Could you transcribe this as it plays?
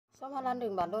Shop Hoa Lan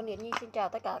Đường Bản Đôn Yến Nhi xin chào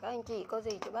tất cả các anh chị, cô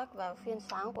dì, chú bác và phiên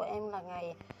sáng của em là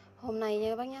ngày hôm nay nha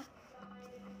các bác nhé.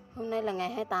 Hôm nay là ngày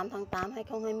 28 tháng 8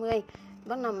 2020.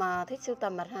 Bác nào mà thích sưu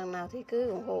tầm mặt hàng nào thì cứ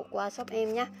ủng hộ qua shop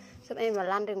em nhé. Shop em là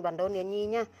Lan Đường Bản Đôn Yến Nhi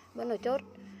nha. Bác nào chốt.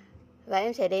 Và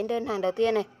em sẽ đến đơn hàng đầu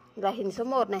tiên này là hình số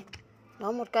 1 này.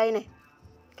 Đó, một cây này.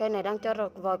 Cây này đang cho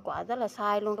vòi quả rất là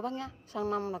sai luôn các bác nhé.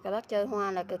 Sang năm là các bác chơi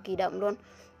hoa là cực kỳ đậm luôn.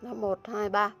 Đó, 1, 2,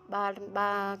 3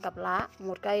 ba cặp lá,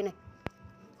 một cây này.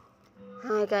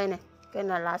 Hai cây này, cây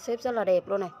là lá xếp rất là đẹp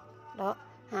luôn này. Đó,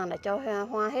 hàng đã cho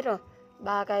hoa hết rồi.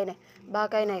 Ba cây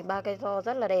này, ba cây to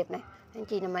rất là đẹp này. Anh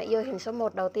chị nào mà yêu hình số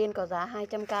 1 đầu tiên có giá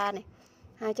 200k này.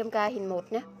 200k hình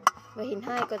 1 nhé. Và hình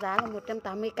 2 có giá là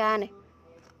 180k này.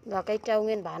 Và cây trâu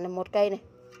nguyên bản là một cây này.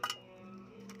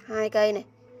 Hai cây này.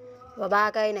 Và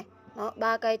ba cây này. Đó,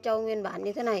 ba cây trâu nguyên bản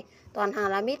như thế này. Toàn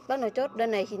hàng lá mít. Bác nào chốt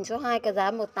đơn này hình số 2 có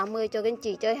giá 180 cho các anh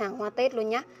chị chơi hàng hoa Tết luôn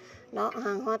nhá. Đó,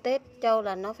 hàng hoa Tết trâu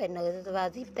là nó phải nở vào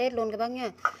dịp Tết luôn các bác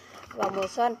nha. Vào mùa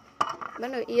xuân.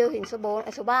 Bác nào yêu hình số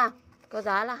 4, số 3 có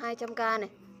giá là 200k này.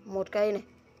 Một cây này,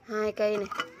 hai cây này,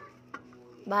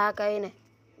 ba cây này,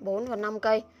 4 và 5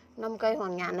 cây. 5 cây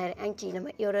hoàng nhạn này, anh chị nào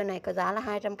mà yêu đơn này có giá là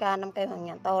 200k, 5 cây hoàng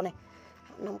nhạn to này.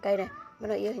 5 cây này, bác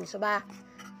nào yêu hình số 3.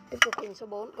 Tiếp tục hình số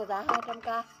 4 có giá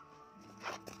 200k.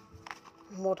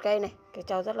 Một cây này, cái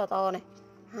trâu rất là to này.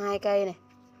 Hai cây này,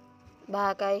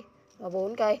 ba cây và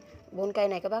 4 cây. 4 cây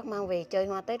này các bác mang về chơi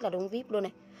hoa Tết là đúng VIP luôn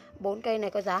này. 4 cây này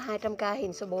có giá 200k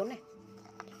hình số 4 này.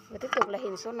 Và tiếp tục là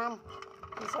hình số 5.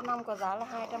 Hình số 5 có giá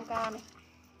là 200k này.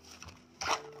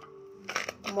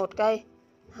 Một cây,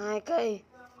 hai cây,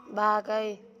 ba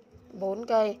cây, 4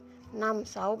 cây, 5,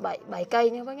 6, 7, 7 cây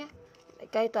nha bác nhé. 7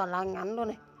 cây toàn là ngắn luôn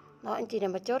này. Đó, anh chị nào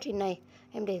mà chốt hình này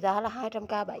em để giá là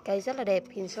 200k, 7 cây rất là đẹp,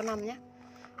 hình số 5 nhé.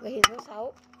 Và hình số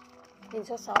 6. Hình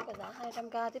số 6 có giá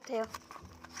 200k tiếp theo.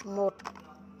 1,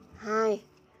 2,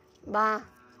 3,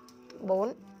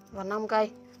 4 và 5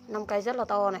 cây. 5 cây rất là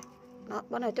to này. Đó,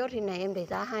 bữa nào chốt hình này em để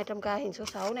giá 200k hình số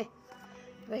 6 này.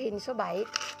 Và hình số 7.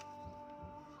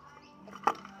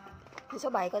 Hình số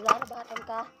 7 có giá là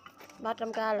 300k.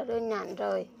 300k là đơn nhãn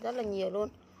rồi, rất là nhiều luôn.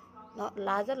 Đó,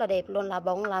 lá rất là đẹp luôn, lá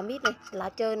bóng, lá mít này, lá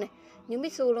trơn này, như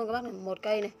mít su luôn các bác này. Một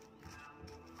cây này,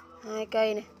 hai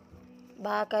cây này,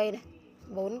 ba cây này,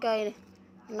 4 cây này,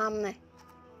 5 này,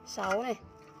 6 này,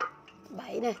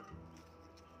 7 này,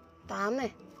 8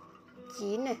 này,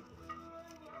 9 này,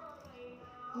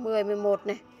 10, 11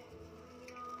 này,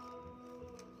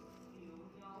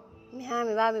 12,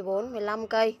 13, 14, 15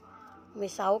 cây,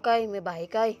 16 cây, 17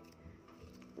 cây.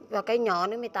 Và cây nhỏ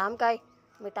nữa 18 cây.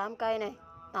 18 cây này,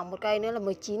 tặng một cây nữa là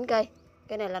 19 cây.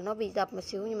 Cây này là nó bị dập một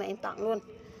xíu nhưng mà em tặng luôn.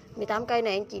 18 cây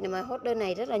này anh chị nào mà hốt đơn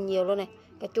này rất là nhiều luôn này,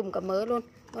 cả chùm cả mớ luôn.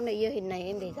 Con này yêu hình này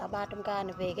em để giá 300k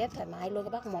này, về ghép thoải mái luôn các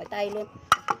bác, mỏi tay luôn.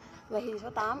 Và hình số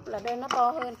 8 là đơn nó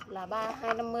to hơn là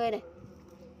 250 này.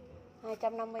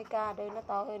 250k, đơn nó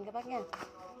to hơn các bác nha.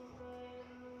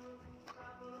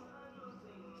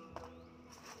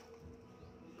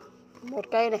 Một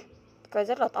cây này, cây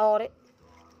rất là to đấy.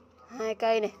 Hai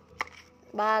cây này,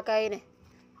 ba cây này,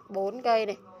 4 cây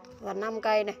này và 5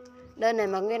 cây này. Đơn này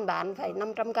mà nguyên bản phải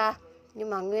 500k, nhưng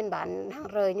mà nguyên bản hàng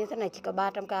rời như thế này chỉ có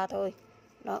 300k thôi.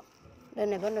 Đó, đơn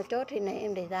này vẫn là chốt thì này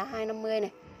em để giá 250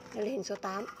 này. Đây là hình số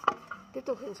 8. Tiếp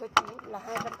tục hình số 9 là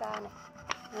 200k này.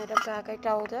 200k cây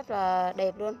trâu rất là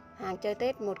đẹp luôn, hàng chơi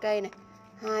Tết. Một cây này,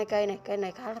 hai cây này, cây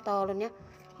này khá là to luôn nhé.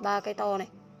 Ba cây to này.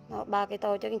 Đó, 3 cây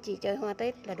to cho anh chị chơi hoa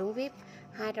Tết là đúng VIP.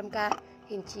 200k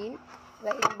hình 9.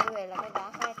 Và hình 10 là cái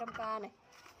giá 200k này.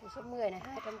 Hình số 10 này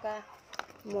 200k.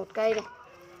 Một cây này,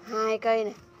 hai cây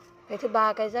này. Cái thứ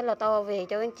ba cây rất là to, về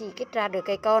cho anh chị kết ra được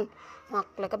cây con.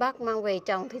 Hoặc là các bác mang về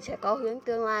trồng thì sẽ có hướng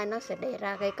tương lai nó sẽ để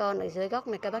ra cây con ở dưới gốc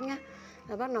này các bác nhé.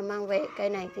 Các bác nào mang về cây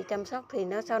này thì chăm sóc thì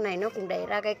nó sau này nó cũng để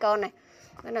ra cây con này.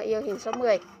 Bác nào yêu hình số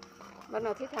 10, bác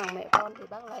nào thích hàng mẹ con thì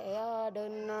bác lại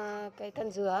đơn cây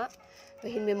thân dừa. Và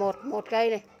hình 11, một cây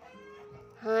này,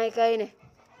 hai cây này,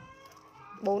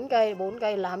 4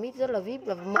 cây lá mít rất là vip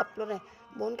là mập luôn này.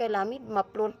 4 cây lá mít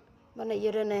mập luôn. Bác này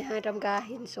yêu đơn này 200k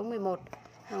hình số 11,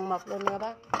 hàng mập luôn nha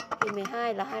bác. Hình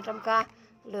 12 là 200k,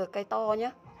 lừa cây to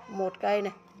nhá. Một cây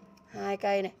này, hai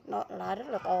cây này, nó lá rất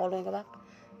là to luôn các bác.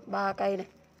 Ba cây này,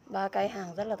 ba cây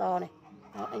hàng rất là to này.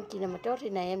 Đó, anh chị nào mà chốt thì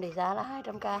này em để giá là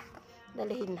 200k. Đây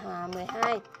là hình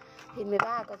 12. Hình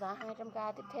 13 có giá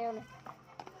 200k tiếp theo này.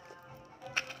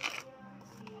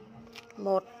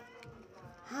 1,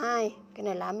 2, cái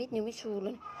này lá mít như mít su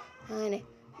luôn. 2 này,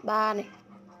 3 này,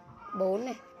 4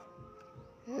 này,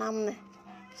 5 này,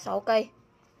 6 cây.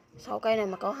 6 cây này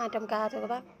mà có 200k thôi các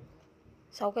bác.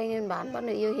 6 cây nguyên bản. Bác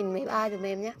nào yêu hình 13 dùm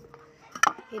em nhé.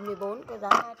 Hình 14 có giá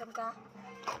 200k.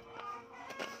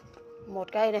 Một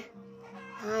cây này,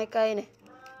 hai cây này,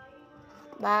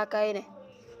 3 cây này,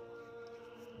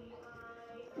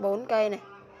 4 cây này,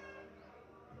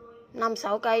 5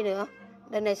 6 cây nữa.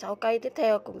 Đây này 6 cây tiếp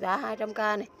theo cũng giá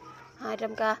 200k này,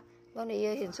 200k. Bác này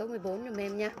yêu hình số 14 giùm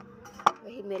em nha. Và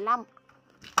hình 15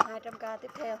 200k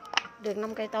tiếp theo, được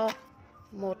 5 cây to.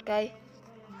 1 cây,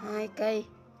 2 cây,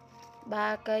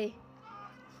 3 cây.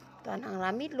 Toàn hàng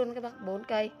lá mít luôn các bác, 4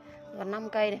 cây và 5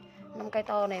 cây này, 5 cây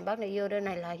to này. Bác này yêu đơn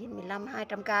này là hình 15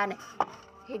 200k này.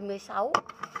 Hình 16.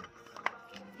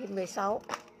 Hình 16.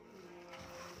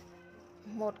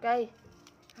 1 cây,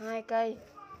 2 cây,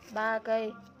 3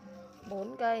 cây,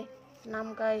 4 cây,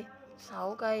 5 cây,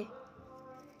 6 cây,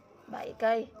 7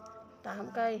 cây, 8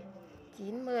 cây,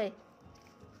 9, 10.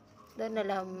 Đơn này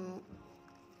là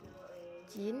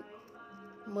 9,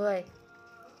 10.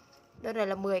 Đơn này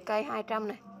là 10 cây 200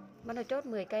 này. Bắt đầu chốt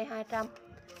 10 cây 200.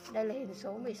 Đây là hình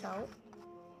số 16.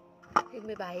 Hình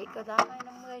 17 có giá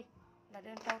 250. Là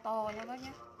đơn trâu to nha bác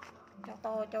nhé. Trâu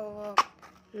to, trâu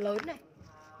lớn này.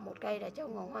 1 cây đã trâu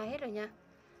ngọn hoa hết rồi nha.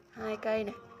 2 cây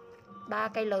này, 3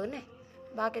 cây lớn này,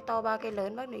 3 cây to, 3 cây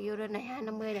lớn. Bác này yêu đơn này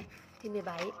 250 này. Thì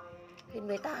 17. Hình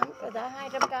 18 có giá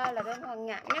 200k là đơn Hoàng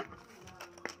Ngạn nhé.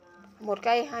 1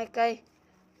 cây, 2 cây,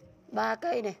 3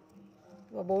 cây này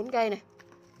và 4 cây này.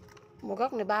 Một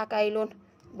gốc này 3 cây luôn.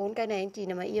 4 cây này anh chị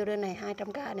nào mà yêu đơn này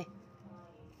 200k này.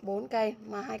 4 cây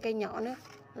mà 2 cây nhỏ nữa.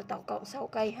 Rồi tổng cộng 6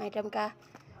 cây 200k.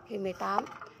 Hình 18,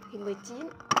 hình 19.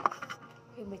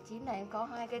 Hình 19 này em có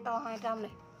 2 cây to 200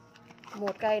 này.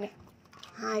 1 cây này,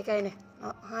 2 cây này.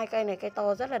 Đó, 2 cây này cây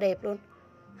to rất là đẹp luôn.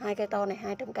 2 cây to này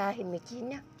 200k hình 19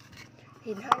 nhá.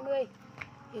 Hình 20.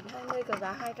 Hình 20 có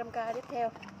giá 200k tiếp theo.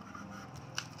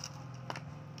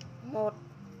 1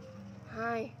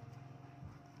 2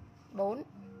 4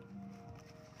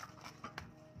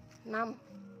 5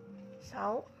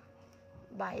 6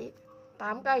 7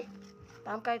 8 cây.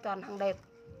 8 cây toàn hàng đẹp.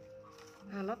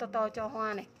 Hàng nó to to cho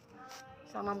hoa này.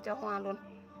 Sang năm cho hoa luôn.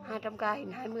 200k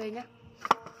hình 20 nhé.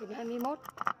 Hình 21.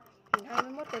 Hình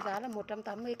 21 cái giá là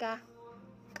 180k.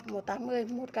 180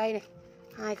 1 cây này,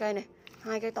 2 cây này,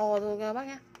 2 cây to rồi các bác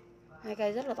nhé. 2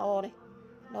 cây rất là to này.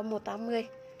 Đó 180.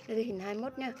 Đây là hình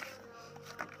 21 nha.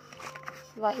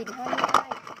 Và hình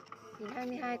 22. Hình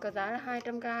 22 có giá là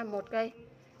 200k 1 cây,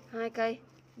 2 cây,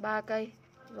 3 cây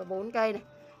và 4 cây này.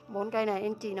 4 cây này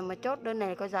anh chị nào mà chốt đơn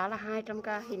này có giá là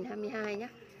 200k hình 22 nhé.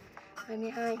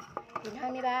 22. Hình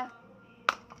 23.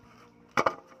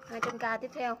 200k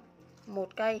tiếp theo.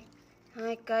 1 cây,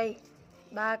 2 cây,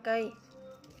 3 cây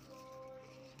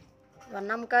và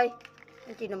 5 cây.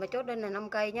 Anh chị nào mà chốt đơn này 5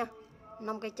 cây nhá.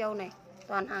 5 cây trâu này,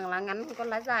 toàn hàng lá ngắn không có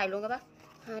lá dài luôn các bác.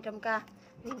 200k.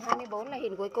 Hình 24 là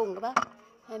hình cuối cùng các bác.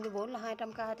 24 là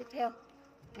 200k tiếp theo.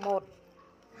 1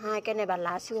 2 cây này bản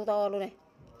lá siêu to luôn này.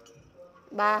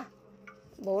 3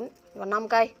 4 và 5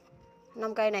 cây.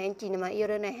 5 cây này anh chị nào mà yêu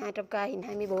đơn này 200k hình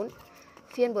 24.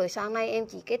 Phiên buổi sáng nay em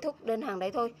chỉ kết thúc đơn hàng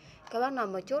đấy thôi. Các bác nào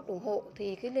mà chốt ủng hộ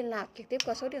thì cứ liên lạc trực tiếp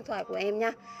qua số điện thoại của em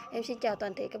nha. Em xin chào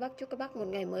toàn thể các bác, chúc các bác một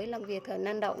ngày mới làm việc thật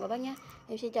năng động các bác nhé.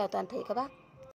 Em xin chào toàn thể các bác.